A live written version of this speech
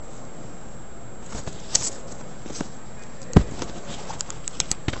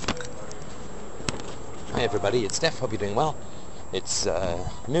Hi everybody, it's Steph. Hope you're doing well. It's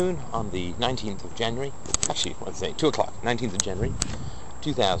noon on the 19th of January. Actually, let's say 2 o'clock, 19th of January,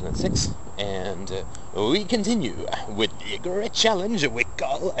 2006. And we continue with the great challenge we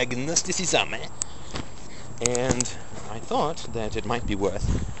call Agnosticism. And I thought that it might be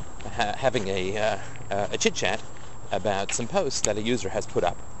worth having a chit-chat about some posts that a user has put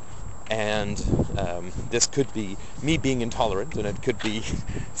up. And this could be me being intolerant, and it could be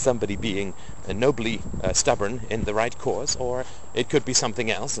somebody being nobly stubborn in the right cause, or it could be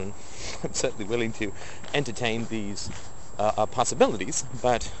something else, and I'm certainly willing to entertain these possibilities,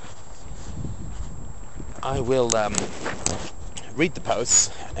 but I will read the posts,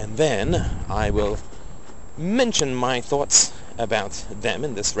 and then I will mention my thoughts about them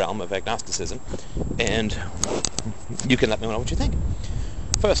in this realm of agnosticism, and you can let me know what you think.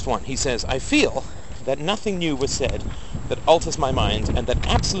 First one, he says, I feel that nothing new was said that alters my mind, and that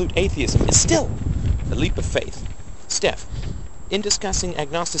absolute atheism is still a leap of faith. Steph, in discussing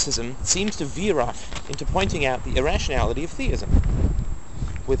agnosticism, seems to veer off into pointing out the irrationality of theism,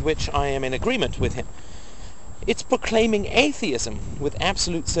 with which I am in agreement with him. It's proclaiming atheism with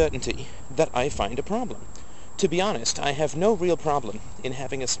absolute certainty that I find a problem. To be honest, I have no real problem in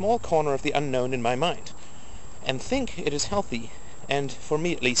having a small corner of the unknown in my mind, and think it is healthy, and for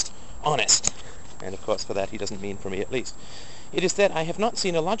me at least, honest. And of course for that he doesn't mean for me at least. It is that I have not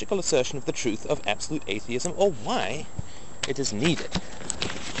seen a logical assertion of the truth of absolute atheism, or why it is needed.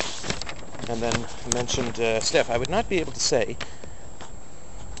 And then mentioned, Steph, I would not be able to say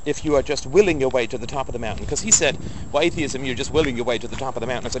if you are just willing your way to the top of the mountain, because he said, well, atheism, you're just willing your way to the top of the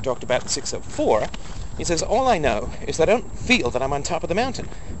mountain, as I talked about in 604. He says, all I know is that I don't feel that I'm on top of the mountain.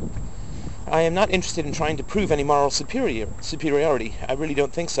 I am not interested in trying to prove any moral superiority. I really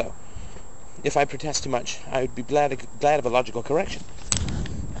don't think so. If I protest too much, I would be glad of a logical correction.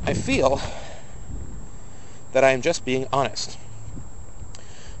 I feel that I am just being honest.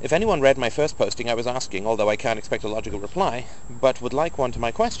 If anyone read my first posting, I was asking, although I can't expect a logical reply, but would like one to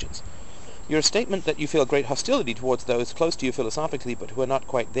my questions. Your statement that you feel great hostility towards those close to you philosophically, but who are not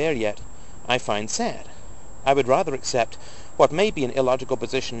quite there yet, I find sad. I would rather accept what may be an illogical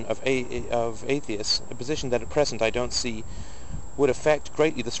position of atheists, a position that at present I don't see would affect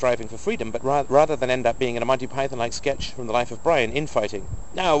greatly the striving for freedom, but rather than end up being in a Monty Python-like sketch from the life of Brian, infighting.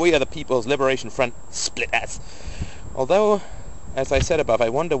 Now we are the People's Liberation Front, split ass. Although, as I said above, I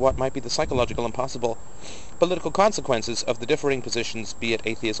wonder what might be the psychological and possible political consequences of the differing positions, be it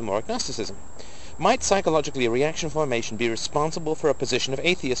atheism or agnosticism. Might psychologically a reaction formation be responsible for a position of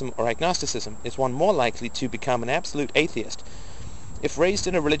atheism or agnosticism? Is one more likely to become an absolute atheist if raised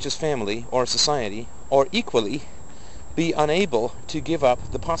in a religious family or society, or equally be unable to give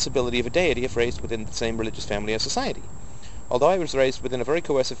up the possibility of a deity if raised within the same religious family or society? Although I was raised within a very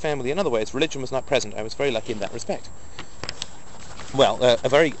coercive family in other ways, religion was not present. I was very lucky in that respect. Well, a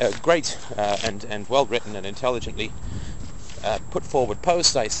very great and well-written and intelligently put forward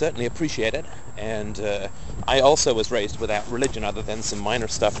post. I certainly appreciate it, and I also was raised without religion other than some minor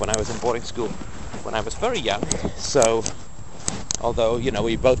stuff when I was in boarding school when I was very young. So, although,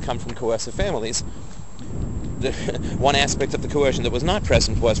 we both come from coercive families, the one aspect of the coercion that was not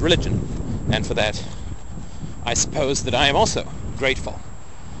present was religion, and for that I suppose that I am also grateful.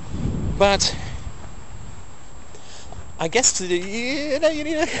 But I guess you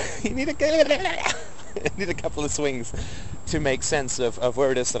need a couple of swings to make sense of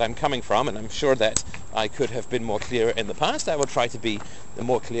where it is that I'm coming from, and I'm sure that I could have been more clear in the past. I will try to be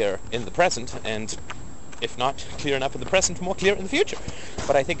more clear in the present, and if not clear enough in the present, more clear in the future.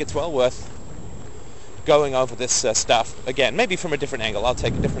 But I think it's well worth going over this stuff again, maybe from a different angle. I'll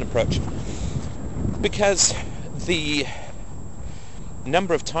take a different approach, because the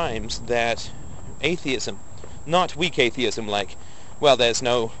number of times that atheism, not weak atheism like, well, there's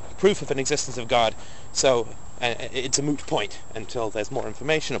no proof of an existence of God, so it's a moot point until there's more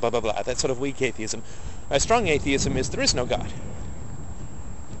information, or blah, blah, blah. That's sort of weak atheism. Strong atheism is there is no God.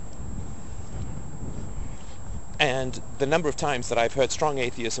 And the number of times that I've heard strong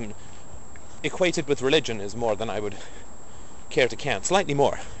atheism equated with religion is more than I would care to count. Slightly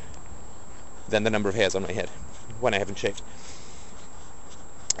more than the number of hairs on my head when I haven't shaved.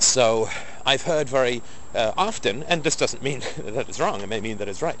 So I've heard very often, and this doesn't mean that it's wrong, it may mean that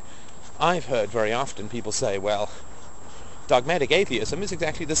it's right. I've heard very often people say, well, dogmatic atheism is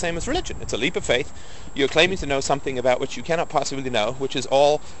exactly the same as religion. It's a leap of faith. You're claiming to know something about which you cannot possibly know, which is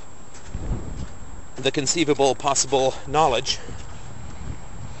all the conceivable possible knowledge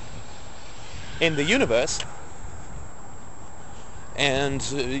in the universe. And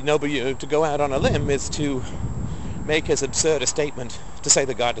to go out on a limb is to make as absurd a statement. To say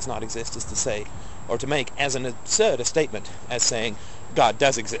that God does not exist is to say or to make as an absurd a statement as saying God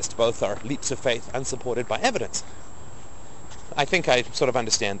does exist. Both are leaps of faith unsupported by evidence. I think I sort of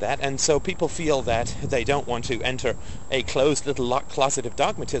understand that, and so people feel that they don't want to enter a closed little locked closet of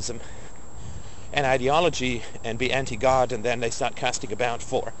dogmatism and ideology and be anti-God, and then they start casting about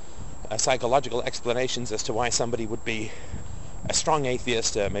for psychological explanations as to why somebody would be a strong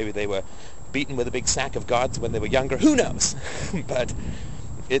atheist. Maybe they were beaten with a big sack of gods when they were younger. Who knows? But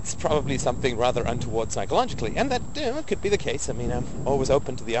it's probably something rather untoward psychologically, and that could be the case. I mean, I'm always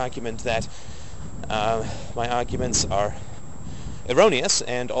open to the argument that my arguments are erroneous,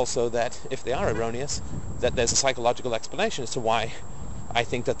 and also that if they are erroneous, that there's a psychological explanation as to why I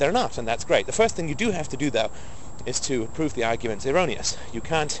think that they're not, and that's great. The first thing you do have to do, though, is to prove the argument's erroneous. You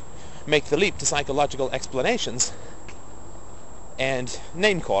can't make the leap to psychological explanations and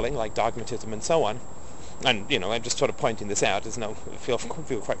name-calling, like dogmatism and so on. And, I'm just sort of pointing this out. There's no feel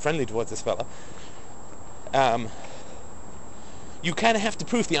quite friendly towards this fellow. You kind of have to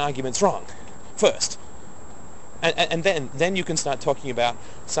prove the argument's wrong first. And then you can start talking about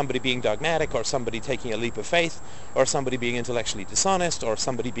somebody being dogmatic, or somebody taking a leap of faith, or somebody being intellectually dishonest, or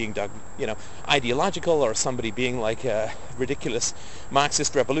somebody being ideological, or somebody being like ridiculous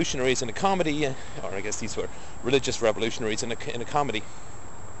Marxist revolutionaries in a comedy, or I guess these were religious revolutionaries in a comedy.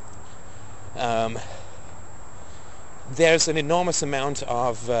 There's an enormous amount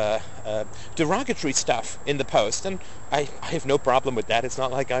of derogatory stuff in the post, and I have no problem with that. It's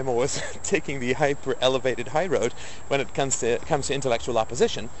not like I'm always taking the hyper-elevated high road when it comes to intellectual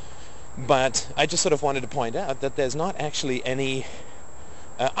opposition. But I just sort of wanted to point out that there's not actually any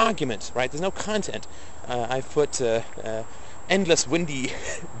argument, right? There's no content. I've put endless windy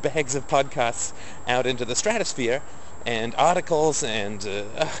bags of podcasts out into the stratosphere, and articles, and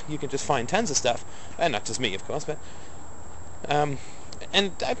you can just find tons of stuff. And not just me, of course, but...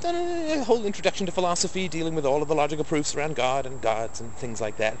 and I've done a whole introduction to philosophy, dealing with all of the logical proofs around God and gods and things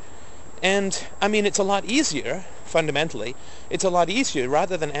like that. And, I mean, it's a lot easier, fundamentally, it's a lot easier,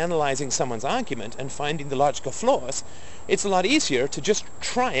 rather than analyzing someone's argument and finding the logical flaws, it's a lot easier to just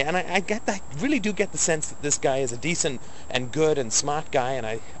try. And I really do get the sense that this guy is a decent and good and smart guy, and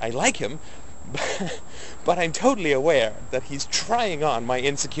I like him, but I'm totally aware that he's trying on my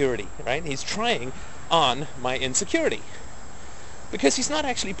insecurity, right? He's trying on my insecurity. Because he's not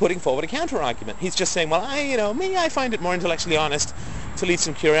actually putting forward a counter-argument. He's just saying, well, I find it more intellectually honest to leave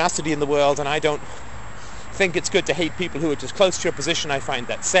some curiosity in the world, and I don't think it's good to hate people who are just close to your position. I find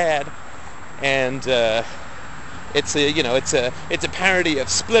that sad. And it's a parody of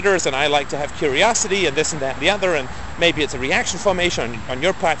Splitters, and I like to have curiosity, and this and that and the other, and maybe it's a reaction formation on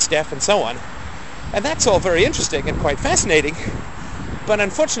your part, Steph, and so on. And that's all very interesting and quite fascinating, but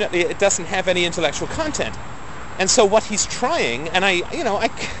unfortunately it doesn't have any intellectual content. And so what he's trying, and I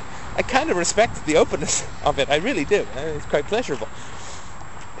kind of respect the openness of it, I really do, it's quite pleasurable.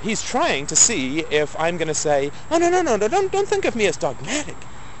 He's trying to see if I'm going to say, oh, no, don't think of me as dogmatic.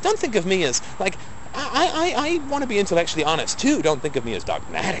 Don't think of me as, like, I want to be intellectually honest too, don't think of me as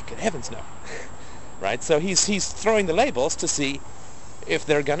dogmatic, heavens no. Right, so he's throwing the labels to see if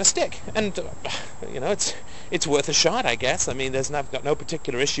they're going to stick. And, it's worth a shot, I guess. I mean, I've got no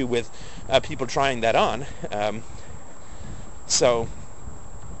particular issue with people trying that on. So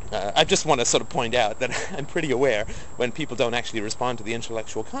I just want to sort of point out that I'm pretty aware when people don't actually respond to the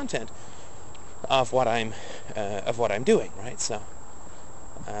intellectual content of what I'm doing, right? So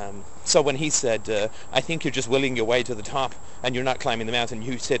when he said, I think you're just willing your way to the top and you're not climbing the mountain,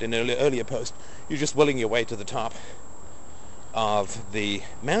 you said in an earlier post, you're just willing your way to the top of the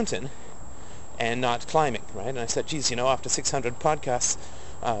mountain and not climbing, right? And I said, geez, after 600 podcasts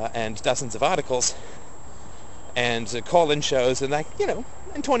and dozens of articles and call-in shows and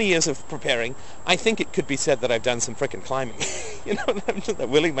and 20 years of preparing, I think it could be said that I've done some frickin' climbing. I'm just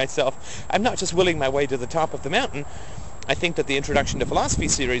willing myself. I'm not just willing my way to the top of the mountain. I think that the Introduction to Philosophy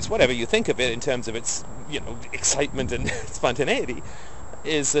series, whatever you think of it in terms of its, excitement and spontaneity,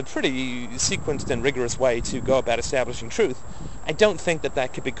 is a pretty sequenced and rigorous way to go about establishing truth. I don't think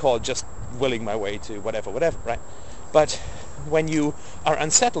that could be called just willing my way to whatever, right? But when you are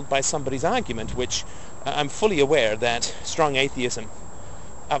unsettled by somebody's argument, which I'm fully aware that strong atheism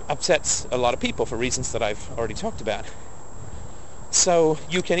upsets a lot of people for reasons that I've already talked about. So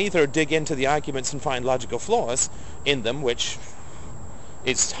you can either dig into the arguments and find logical flaws in them, which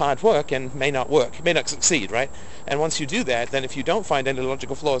is hard work and may not succeed, right? And once you do that, then if you don't find any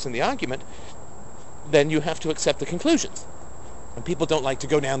logical flaws in the argument, then you have to accept the conclusions. And people don't like to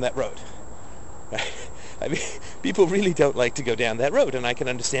go down that road. Right? I mean, people really don't like to go down that road, and I can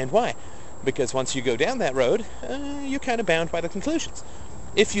understand why. Because once you go down that road, you're kind of bound by the conclusions.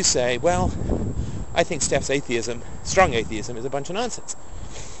 If you say, well, I think Steph's atheism, strong atheism, is a bunch of nonsense.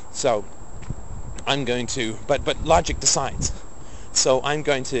 So I'm going to, but logic decides. So I'm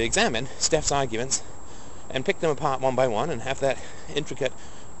going to examine Steph's arguments and pick them apart one by one and have that intricate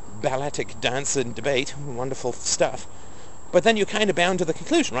balletic dance and debate, wonderful stuff. But then you're kind of bound to the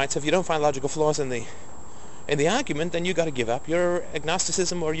conclusion, right? So if you don't find logical flaws in the argument, then you got to give up your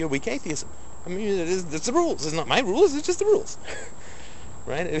agnosticism or your weak atheism. I mean, it's the rules. It's not my rules. It's just the rules,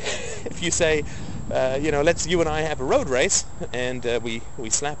 right? If you say, let's you and I have a road race, and we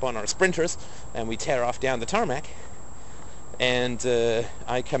slap on our sprinters and we tear off down the tarmac, and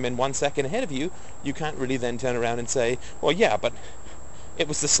I come in 1 second ahead of you, you can't really then turn around and say, well, yeah, but it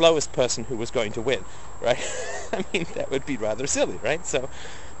was the slowest person who was going to win, right? I mean, that would be rather silly, right? So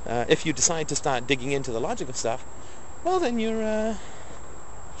if you decide to start digging into the logic of stuff, well, then you're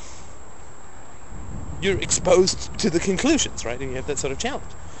exposed to the conclusions, right? And you have that sort of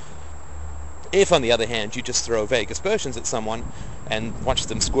challenge. If, on the other hand, you just throw vague aspersions at someone and watch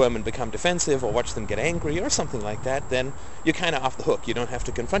them squirm and become defensive, or watch them get angry or something like that, then you're kind of off the hook. You don't have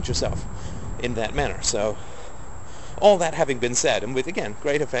to confront yourself in that manner. So all that having been said, and with, again,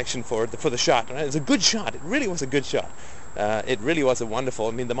 great affection for the shot. Right? It was a good shot. It really was a good shot. It really was a wonderful,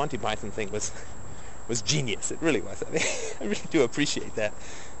 I mean, the Monty Python thing was genius. It really was. I mean, I really do appreciate that.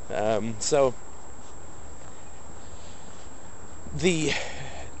 So the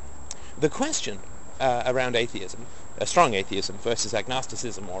question around atheism, a strong atheism versus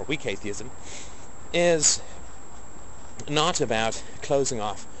agnosticism or weak atheism, is not about closing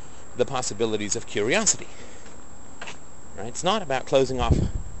off the possibilities of curiosity. Right? It's not about closing off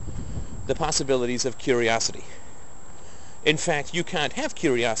the possibilities of curiosity. In fact, you can't have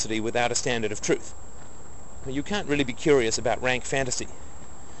curiosity without a standard of truth. You can't really be curious about rank fantasy,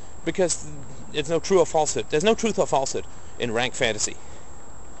 because there's no true or falsehood. There's no truth or falsehood in rank fantasy.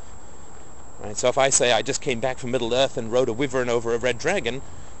 Right? So if I say I just came back from Middle-earth and rode a wyvern over a red dragon,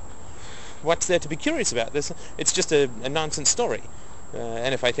 what's there to be curious about? It's just a nonsense story.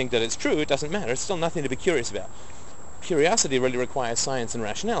 And if I think that it's true, it doesn't matter. It's still nothing to be curious about. Curiosity really requires science and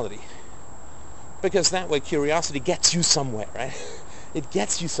rationality, because that way curiosity gets you somewhere, right? It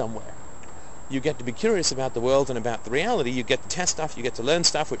gets you somewhere. You get to be curious about the world and about the reality. You get to test stuff, you get to learn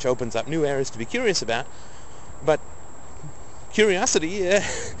stuff, which opens up new areas to be curious about. But curiosity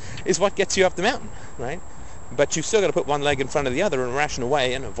is what gets you up the mountain, right? But you've still got to put one leg in front of the other and ration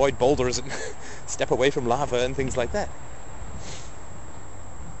away and avoid boulders and step away from lava and things like that.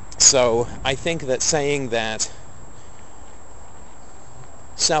 So I think that saying that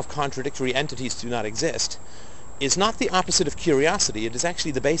self-contradictory entities do not exist is not the opposite of curiosity. It is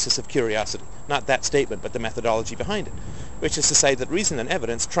actually the basis of curiosity. Not that statement, but the methodology behind it. Which is to say that reason and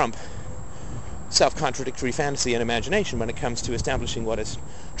evidence trump self-contradictory fantasy and imagination when it comes to establishing what is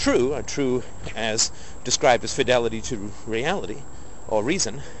true, or true as described as fidelity to reality, or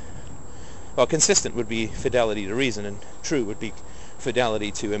reason. Well, consistent would be fidelity to reason, and true would be fidelity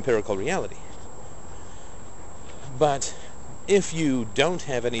to empirical reality. But if you don't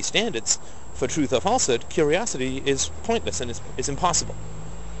have any standards for truth or falsehood, curiosity is pointless and is impossible.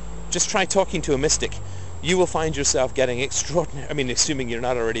 Just try talking to a mystic. You will find yourself getting extraordinary, I mean, assuming you're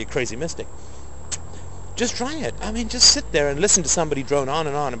not already a crazy mystic. Just try it. I mean, just sit there and listen to somebody drone on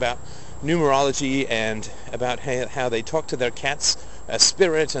and on about numerology and about how they talk to their cats,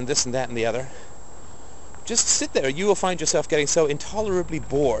 spirit, and this and that and the other. Just sit there. You will find yourself getting so intolerably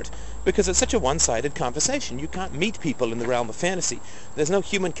bored because it's such a one-sided conversation. You can't meet people in the realm of fantasy. There's no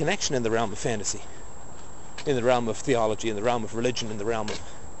human connection in the realm of fantasy, in the realm of theology, in the realm of religion, in the realm of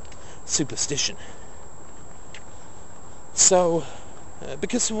superstition. So,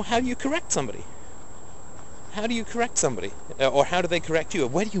 because how do you correct somebody? How do you correct somebody? Or how do they correct you?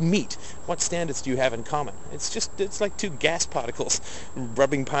 Where do you meet? What standards do you have in common? It's like two gas particles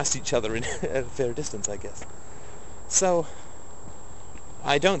rubbing past each other at a fair distance, I guess. So,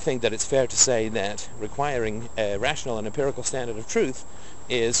 I don't think that it's fair to say that requiring a rational and empirical standard of truth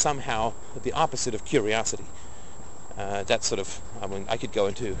is somehow the opposite of curiosity. That's sort of, I mean, I could go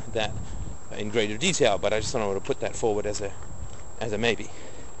into that in greater detail, but I just don't want to put that forward as a maybe.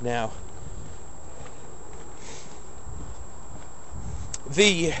 Now,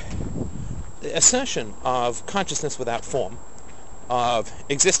 the assertion of consciousness without form, of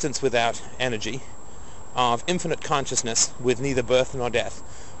existence without energy, of infinite consciousness with neither birth nor death,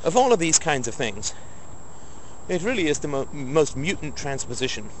 of all of these kinds of things, it really is the most mutant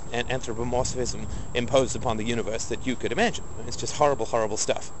transposition and anthropomorphism imposed upon the universe that you could imagine. It's just horrible, horrible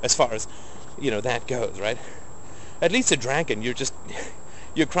stuff, as far as, that goes, right? At least a dragon,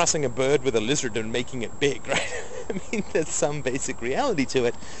 you're crossing a bird with a lizard and making it big, right? I mean, there's some basic reality to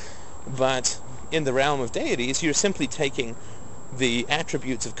it. But in the realm of deities, you're simply taking the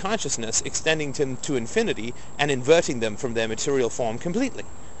attributes of consciousness, extending them to infinity, and inverting them from their material form completely,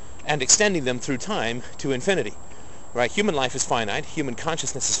 and extending them through time to infinity. Right? Human life is finite, human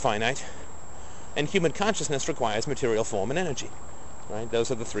consciousness is finite, and human consciousness requires material form and energy. Right?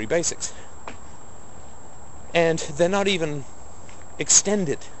 Those are the three basics. And they're not even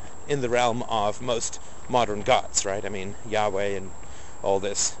extended in the realm of most modern gods, right? I mean, Yahweh and all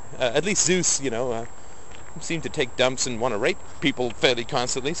this. At least Zeus, seemed to take dumps and want to rape people fairly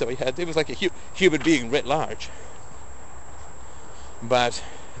constantly, so it was like a human being writ large. But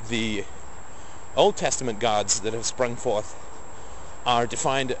the Old Testament gods that have sprung forth are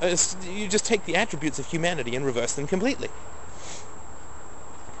defined as, you just take the attributes of humanity and reverse them completely.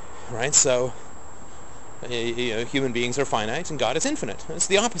 Right? So, human beings are finite and God is infinite. It's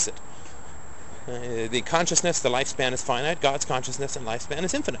the opposite. The consciousness, the lifespan is finite. God's consciousness and lifespan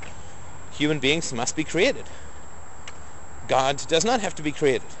is infinite. Human beings must be created. God does not have to be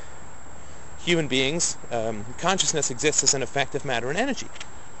created. Human beings, consciousness exists as an effect of matter and energy.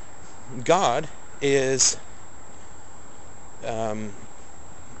 God is,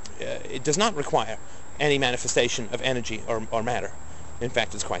 it does not require any manifestation of energy or matter. In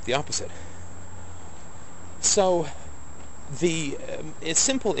fact, it's quite the opposite. So, the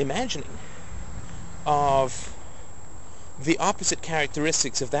simple imagining of the opposite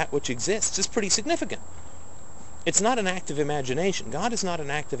characteristics of that which exists is pretty significant. It's not an act of imagination. God is not an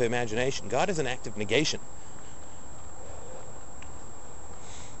act of imagination. God is an act of negation.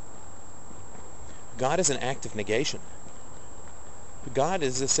 God is an act of negation. God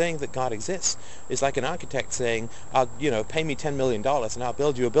is saying that God exists. It's like an architect saying, pay me $10 million and I'll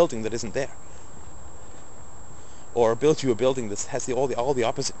build you a building that isn't there. Or build you a building that has all the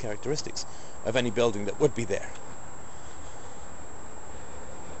opposite characteristics of any building that would be there.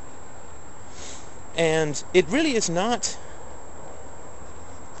 And it really is not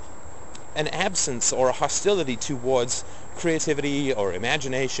an absence or a hostility towards creativity or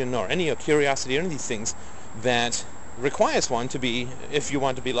imagination or curiosity or any of these things that requires one to be, if you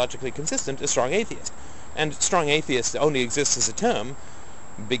want to be logically consistent, a strong atheist. And strong atheist only exists as a term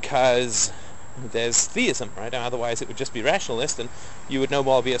because there's theism, right? Otherwise it would just be rationalist, and you would no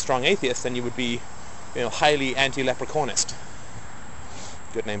more be a strong atheist than you would be, highly anti-leprechaunist.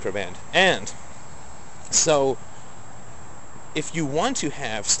 Good name for a band. And so, if you want to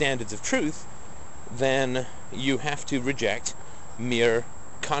have standards of truth, then you have to reject mere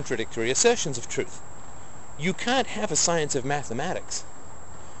contradictory assertions of truth. You can't have a science of mathematics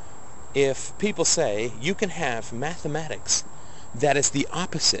if people say you can have mathematics that is the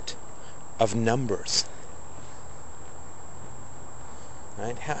opposite of numbers.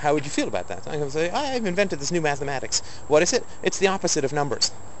 Right? How would you feel about that? I'm going to say, I've invented this new mathematics. What is it? It's the opposite of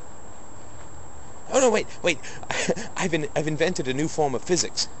numbers. Oh no, wait. I've invented a new form of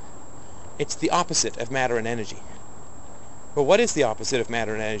physics. It's the opposite of matter and energy. Well, what is the opposite of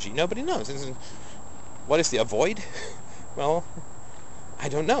matter and energy? Nobody knows. What is the void? Well, I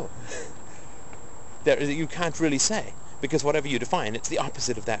don't know. You can't really say, because whatever you define, it's the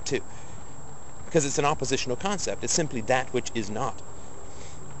opposite of that too. Because it's an oppositional concept. It's simply that which is not.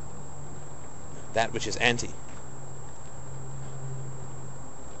 That which is anti.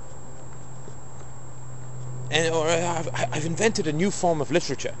 Or I've invented a new form of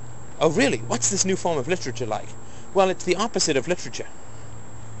literature. Oh really? What's this new form of literature like? Well, it's the opposite of literature.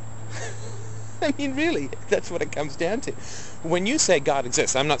 I mean, really, that's what it comes down to. When you say God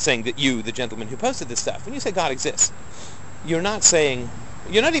exists, I'm not saying that you, the gentleman who posted this stuff, when you say God exists, you're not saying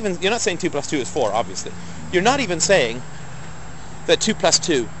 2 plus 2 is 4, obviously. You're not even saying that 2 plus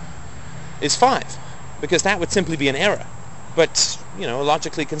 2 is 5, because that would simply be an error. But, a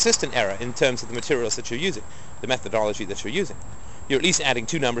logically consistent error in terms of the materials that you're using, the methodology that you're using. You're at least adding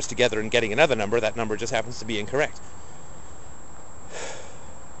two numbers together and getting another number. That number just happens to be incorrect.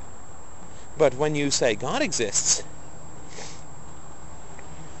 But when you say God exists,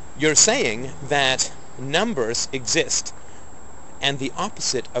 you're saying that numbers exist and the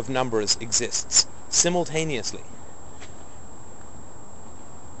opposite of numbers exists simultaneously.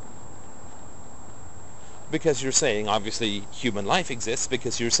 Because you're saying, obviously, human life exists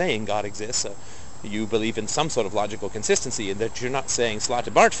because you're saying God exists. So you believe in some sort of logical consistency, and that you're not saying Slate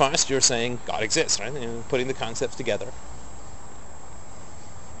Bartfast, you're saying God exists, right? Putting the concepts together.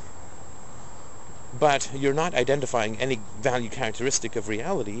 But you're not identifying any value characteristic of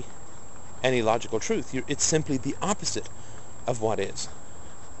reality, any logical truth. It's simply the opposite of what is.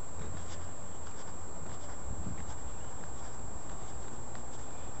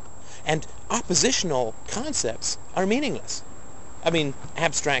 And oppositional concepts are meaningless.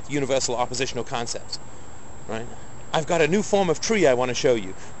 abstract, universal, oppositional concepts, right? I've got a new form of tree I want to show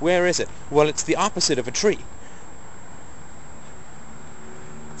you. Where is it? Well, it's the opposite of a tree.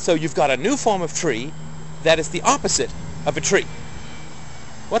 So you've got a new form of tree that is the opposite of a tree.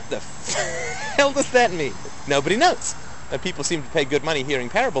 What the hell does that mean? Nobody knows. And people seem to pay good money hearing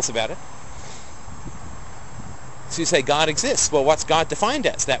parables about it. So you say God exists. Well, what's God defined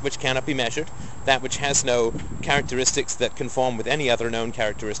as? That which cannot be measured, that which has no characteristics that conform with any other known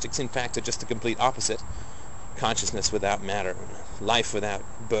characteristics, in fact are just the complete opposite. Consciousness without matter, life without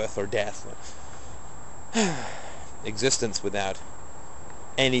birth or death, existence without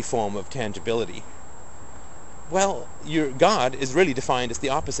any form of tangibility. Well, your God is really defined as the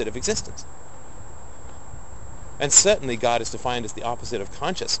opposite of existence. And certainly God is defined as the opposite of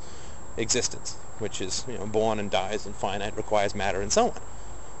conscious existence, which is, born and dies and finite, requires matter, and so on.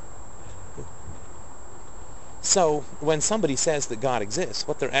 So when somebody says that God exists,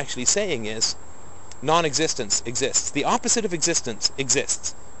 what they're actually saying is non-existence exists. The opposite of existence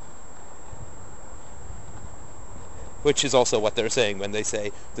exists. Which is also what they're saying when they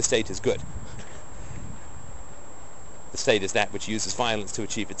say the state is good. The state is that which uses violence to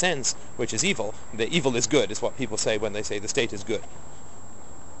achieve its ends, which is evil. The evil is good, is what people say when they say the state is good.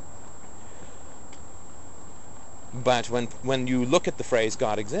 But when you look at the phrase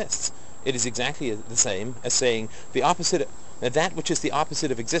God exists, it is exactly the same as saying the opposite, that which is the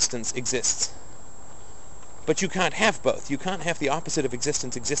opposite of existence exists. But you can't have both. You can't have the opposite of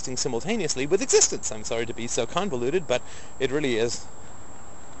existence existing simultaneously with existence. I'm sorry to be so convoluted, but it really is.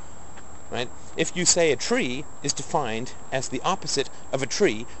 Right? If you say a tree is defined as the opposite of a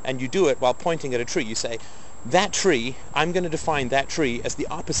tree, and you do it while pointing at a tree, you say, that tree, I'm going to define that tree as the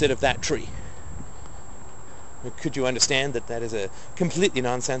opposite of that tree. Could you understand that that is a completely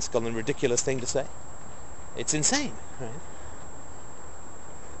nonsensical and ridiculous thing to say? It's insane, right?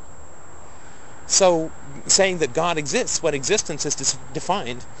 So, saying that God exists when existence is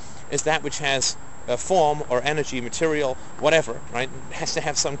defined as that which has a form or energy, material, whatever, right? It has to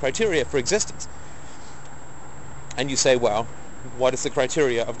have some criteria for existence. And you say, well, what is the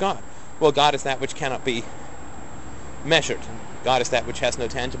criteria of God? Well, God is that which cannot be measured. God is that which has no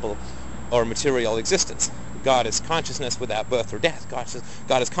tangible or material existence. God is consciousness without birth or death.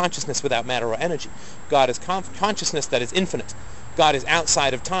 God is consciousness without matter or energy. God is consciousness that is infinite. God is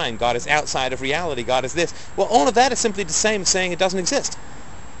outside of time. God is outside of reality. God is this. Well, all of that is simply the same as saying it doesn't exist.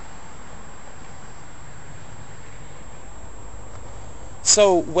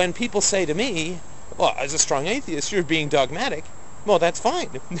 So when people say to me, well, as a strong atheist, you're being dogmatic, well, that's fine.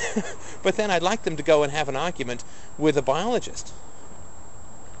 But then I'd like them to go and have an argument with a biologist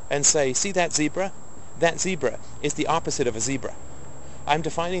and say, see that zebra? That zebra is the opposite of a zebra. I'm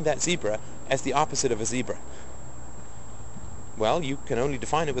defining that zebra as the opposite of a zebra. Well, you can only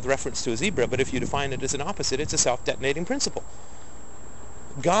define it with reference to a zebra, but if you define it as an opposite, it's a self-detonating principle.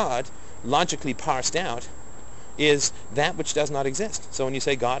 God, logically parsed out, is that which does not exist. So when you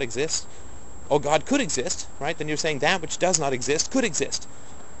say God exists, or God could exist, right, then you're saying that which does not exist could exist.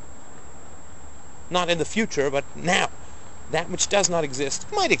 Not in the future, but now. That which does not exist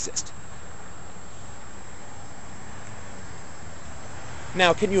might exist.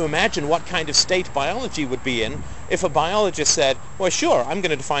 Now, can you imagine what kind of state biology would be in if a biologist said, well, sure, I'm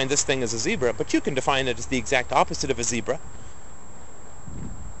going to define this thing as a zebra, but you can define it as the exact opposite of a zebra?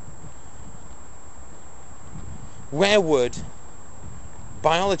 Where would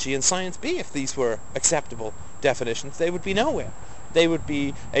biology and science be if these were acceptable definitions? They would be nowhere. They would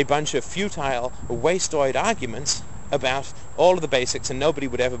be a bunch of futile, wastoid arguments about all of the basics, and nobody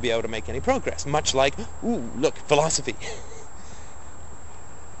would ever be able to make any progress. Much like, ooh, look, philosophy.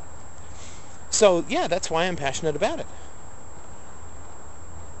 So, yeah, that's why I'm passionate about it.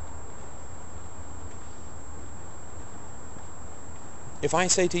 If I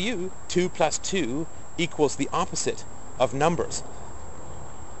say to you, 2 plus 2 equals the opposite of numbers,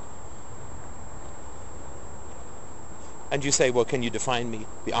 and you say, well, can you define me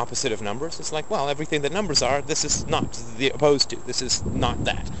the opposite of numbers? It's like, well, everything that numbers are, this is not the opposed to. This is not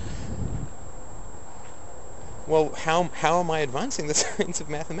that. Well, how am I advancing the science of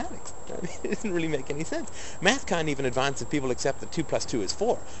mathematics? I mean, it doesn't really make any sense. Math can't even advance if people accept that 2 plus 2 is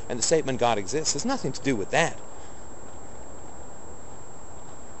 4, and the statement God exists has nothing to do with that.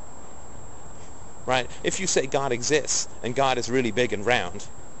 Right? If you say God exists, and God is really big and round,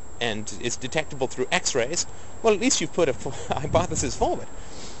 and is detectable through X-rays, well, at least you've put a hypothesis forward.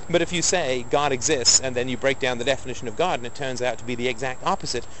 But if you say God exists, and then you break down the definition of God, and it turns out to be the exact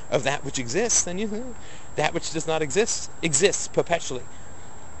opposite of that which exists, then that which does not exist exists perpetually.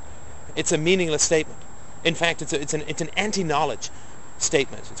 It's a meaningless statement. In fact, it's an anti-knowledge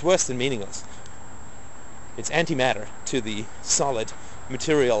statement. It's worse than meaningless. It's antimatter to the solid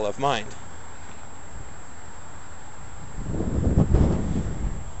material of mind.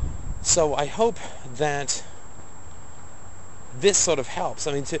 So I hope that this sort of helps.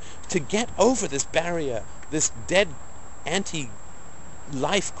 I mean, to get over this barrier, this dead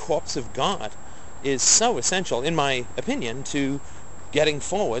anti-life corpse of God, is so essential, in my opinion, to getting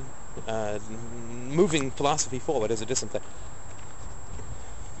forward, moving philosophy forward as a discipline.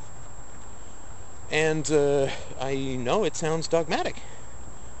 And I know it sounds dogmatic,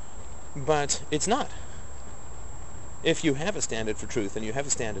 but it's not. If you have a standard for truth, and you have a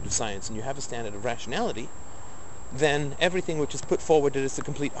standard of science, and you have a standard of rationality, then everything which is put forward that is the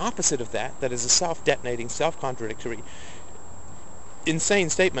complete opposite of that, that is a self-detonating, self-contradictory, insane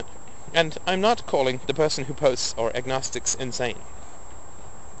statement. And I'm not calling the person who posts or agnostics insane,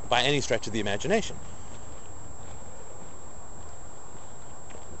 by any stretch of the imagination.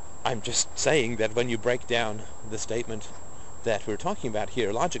 I'm just saying that when you break down the statement that we're talking about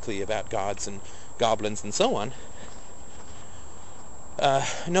here logically about gods and goblins and so on,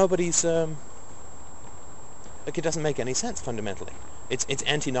 nobody's... Like, it doesn't make any sense fundamentally. It's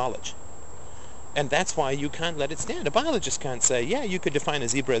anti-knowledge. And that's why you can't let it stand. A biologist can't say, yeah, you could define a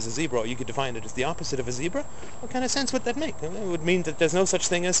zebra as a zebra, or you could define it as the opposite of a zebra. What kind of sense would that make? It would mean that there's no such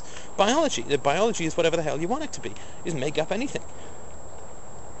thing as biology. That biology is whatever the hell you want it to be. You just make up anything.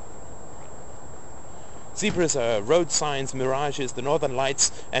 Zebras are road signs, mirages, the northern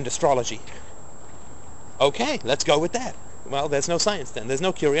lights, and astrology. Okay, let's go with that. Well, there's no science then. There's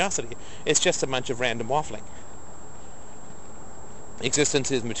no curiosity. It's just a bunch of random waffling. Existence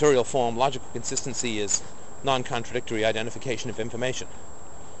is material form. Logical consistency is non-contradictory identification of information.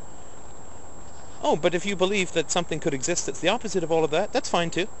 Oh, but if you believe that something could exist that's the opposite of all of that, that's fine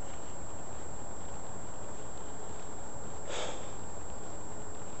too.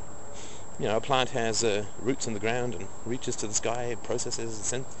 You know, a plant has roots in the ground and reaches to the sky, processes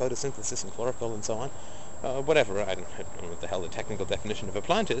photosynthesis and chlorophyll and so on. Whatever, I don't know what the hell the technical definition of a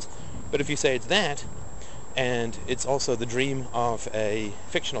plant is, but if you say it's that, and it's also the dream of a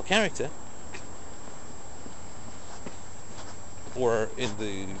fictional character, or in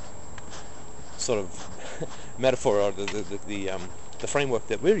the sort of metaphor or the framework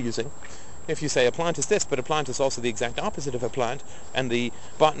that we're using, if you say a plant is this, but a plant is also the exact opposite of a plant, and the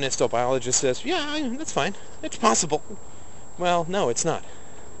botanist or biologist says, yeah, that's fine, it's possible. Well, no, it's not.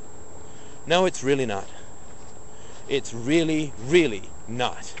 No, it's really not. It's really, really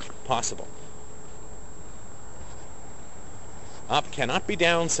not possible. Up cannot be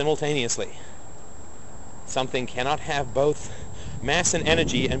down simultaneously. Something cannot have both mass and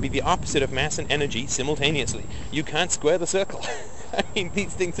energy and be the opposite of mass and energy simultaneously. You can't square the circle. I mean,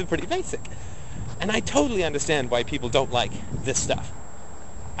 these things are pretty basic. And I totally understand why people don't like this stuff.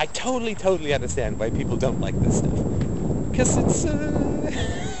 I totally understand why people don't like this stuff. Because it's,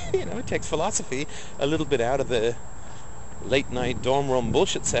 it takes philosophy a little bit out of the late-night dorm room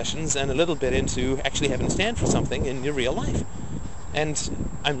bullshit sessions and a little bit into actually having to stand for something in your real life. And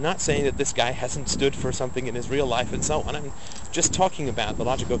I'm not saying that this guy hasn't stood for something in his real life and so on. I'm just talking about the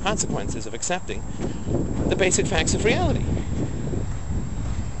logical consequences of accepting the basic facts of reality.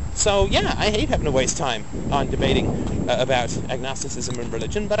 So, yeah, I hate having to waste time on debating about agnosticism and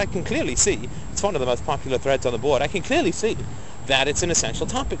religion, but I can clearly see, it's one of the most popular threads on the board, I can clearly see that it's an essential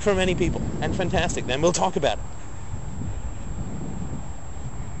topic for many people, and fantastic, then we'll talk about it.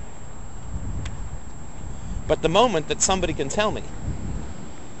 But the moment that somebody can tell me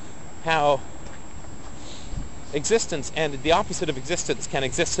how existence and the opposite of existence can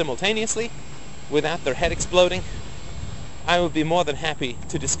exist simultaneously without their head exploding, I would be more than happy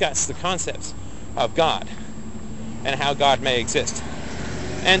to discuss the concepts of God and how God may exist.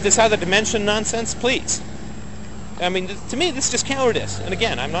 And this other dimension nonsense, please. I mean, to me, this is just cowardice. And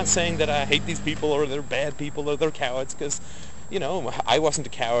again, I'm not saying that I hate these people or they're bad people or they're cowards, because, I wasn't a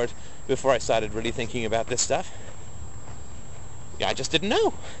coward before I started really thinking about this stuff. Yeah, I just didn't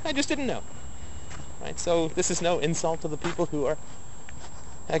know. Right? So this is no insult to the people who are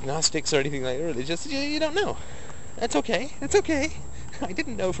agnostics or anything like that, religious. You don't know. That's okay. It's okay. I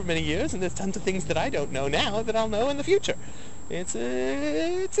didn't know for many years, and there's tons of things that I don't know now that I'll know in the future. It's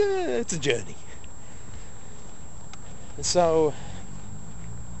a journey. So,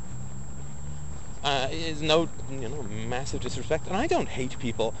 it's no, massive disrespect, and I don't hate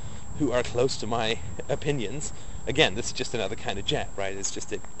people who are close to my opinions. Again, this is just another kind of jab, right? It's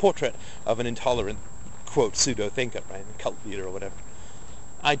just a portrait of an intolerant, quote, pseudo-thinker, right? A cult leader or whatever.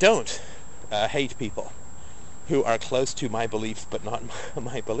 I don't hate people who are close to my beliefs but not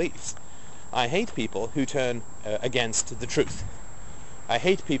my beliefs. I hate people who turn against the truth. I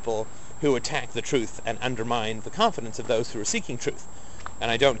hate people who attack the truth and undermine the confidence of those who are seeking truth.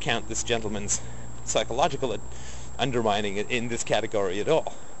 And I don't count this gentleman's psychological undermining in this category at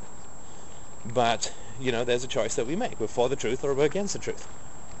all. But, there's a choice that we make. We're for the truth or we're against the truth.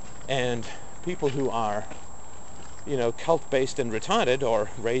 And people who are, cult-based and retarded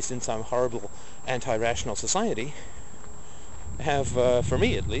or raised in some horrible anti-rational society have, for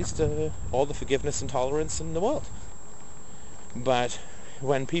me at least, all the forgiveness and tolerance in the world. But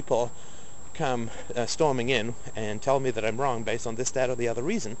when people come storming in and tell me that I'm wrong based on this, that, or the other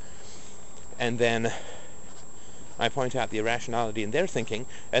reason, and then I point out the irrationality in their thinking,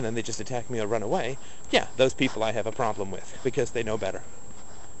 and then they just attack me or run away, yeah, those people I have a problem with, because they know better.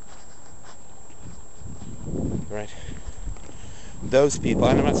 Right? Those people,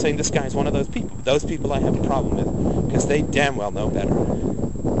 and I'm not saying this guy is one of those people I have a problem with, because they damn well know better.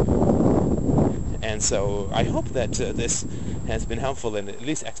 And so I hope that this has been helpful in at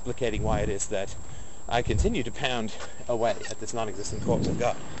least explicating why it is that I continue to pound away at this non-existent corpse of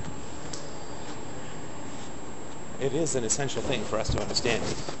God. It is an essential thing for us to understand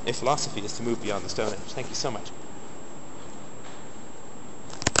if philosophy is to move beyond the Stone Age. Thank you so much.